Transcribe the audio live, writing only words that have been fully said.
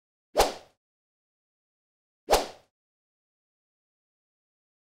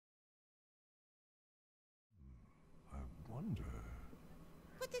wonder.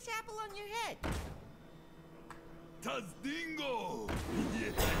 Put this apple on your head. Tazdingo!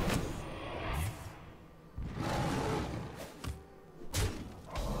 Yes.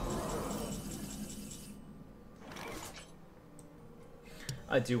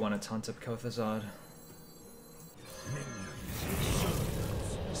 I do want to taunt up Kel'Thuzad.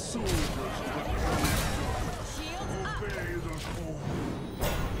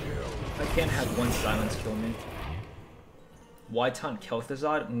 I can't have one silence kill me. Why taunt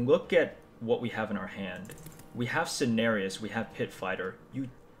Kel'Thuzad? Look at what we have in our hand. We have Cenarius, we have Pit Fighter. You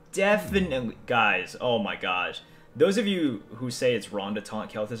definitely... Guys, oh my gosh. Those of you who say it's wrong to taunt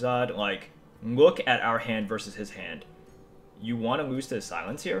Kel'Thuzad, like, look at our hand versus his hand. You want to lose to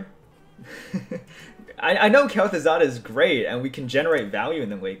silence here? I know Kel'Thuzad is great and we can generate value in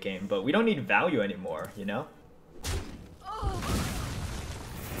the late game, but we don't need value anymore, you know?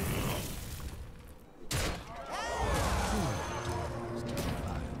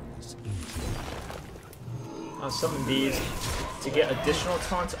 I'll summon these to get additional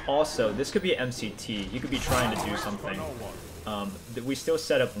taunts. Also, this could be an MCT. You could be trying to do something. We still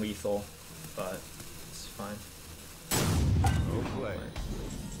set up lethal, but it's fine.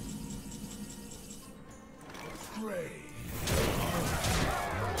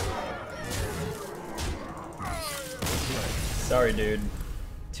 Sorry, dude.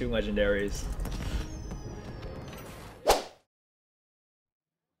 2 legendaries.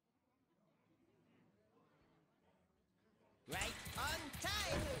 Right on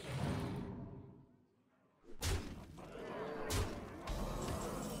time.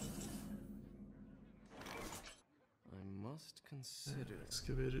 I must consider.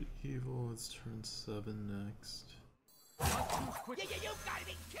 Excavated Evil, it's turn 7 next. You gotta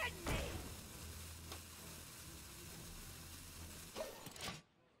be kidding me!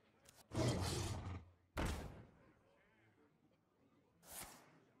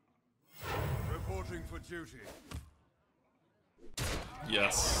 Reporting for duty.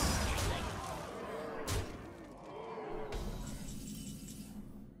 Yes.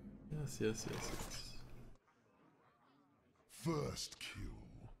 Yes. First kill.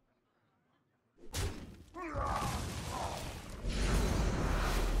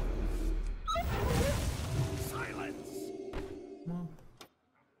 Silence. Well,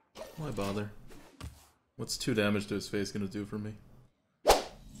 why bother? What's 2 damage to his face gonna do for me?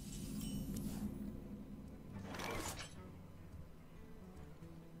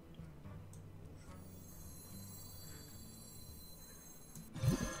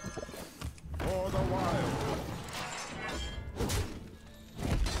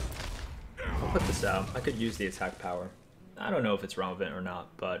 Put this out. I could use the attack power. I don't know if it's relevant or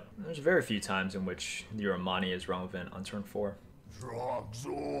not, but there's very few times in which your Amani is relevant on turn 4.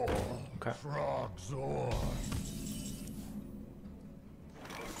 Frogzor. Okay. Frogzor.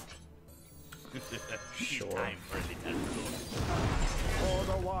 Sure. Time for a little for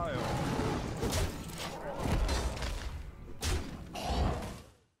the wild.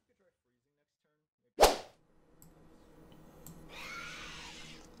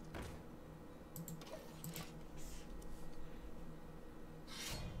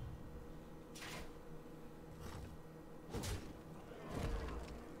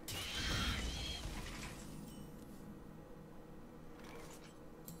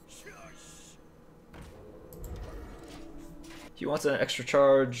 He wants an extra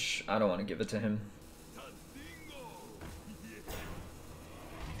charge. I don't want to give it to him.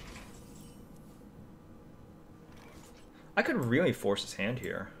 I could really force his hand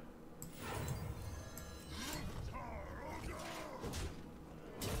here.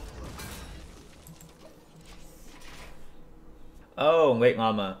 Oh, wait,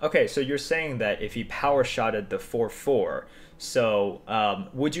 Llama. Okay, so you're saying that if he power shotted the 4/4, so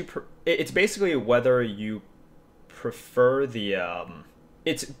would you? It's basically whether you prefer the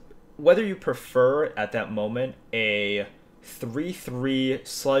it's whether you prefer at that moment a 3/3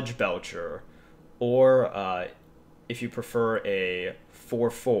 sludge belcher or if you prefer a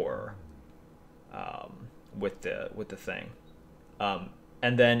 4/4 with the thing,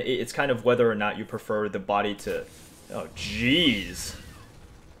 and then it's kind of whether or not you prefer the body to. Oh jeez.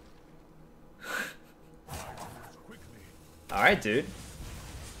 All right, dude.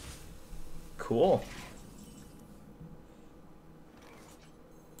 Cool.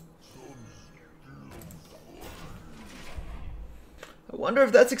 I wonder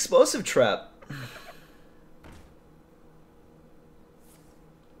if that's explosive trap.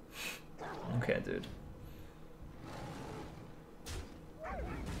 Okay, dude.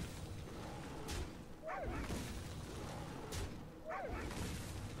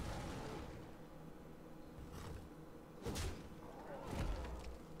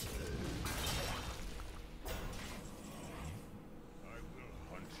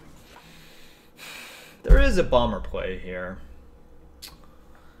 is a bomber play here.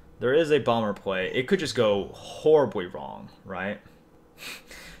 There is a bomber play. It could just go horribly wrong, right?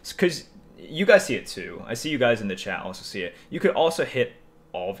 Because you guys see it too. I see you guys in the chat also see it. You could also hit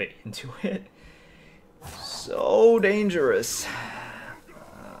all of it into it. So dangerous.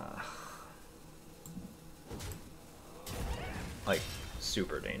 Like,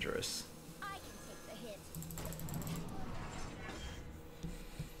 super dangerous. I can take the hit.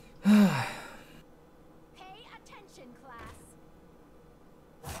 Pay attention, class.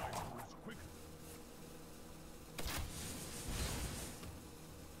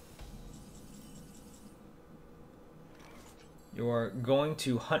 You are going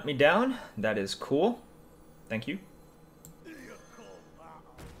to hunt me down? That is cool. Thank you.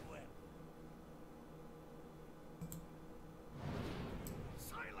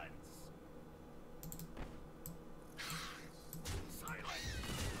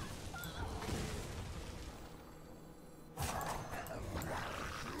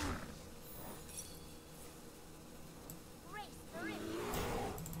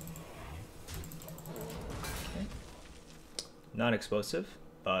 Not explosive,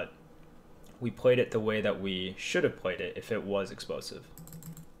 but we played it the way that we should have played it if it was explosive.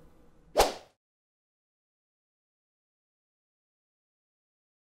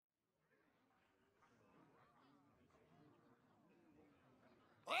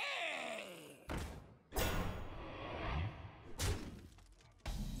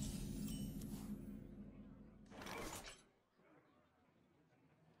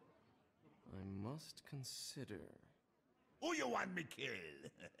 I must consider. Who you want me kill?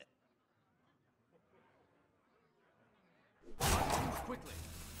 Quickly.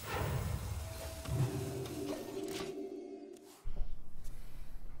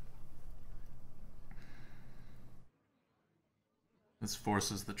 This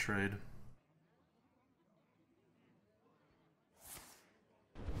forces the trade.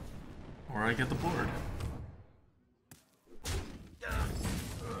 Or I get the board.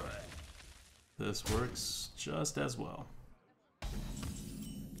 This works just as well.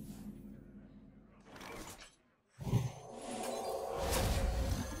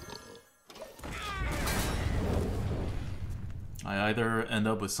 I either end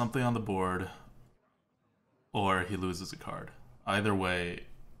up with something on the board, or he loses a card. Either way,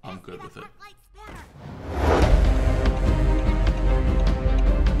 I'm good with it. Lights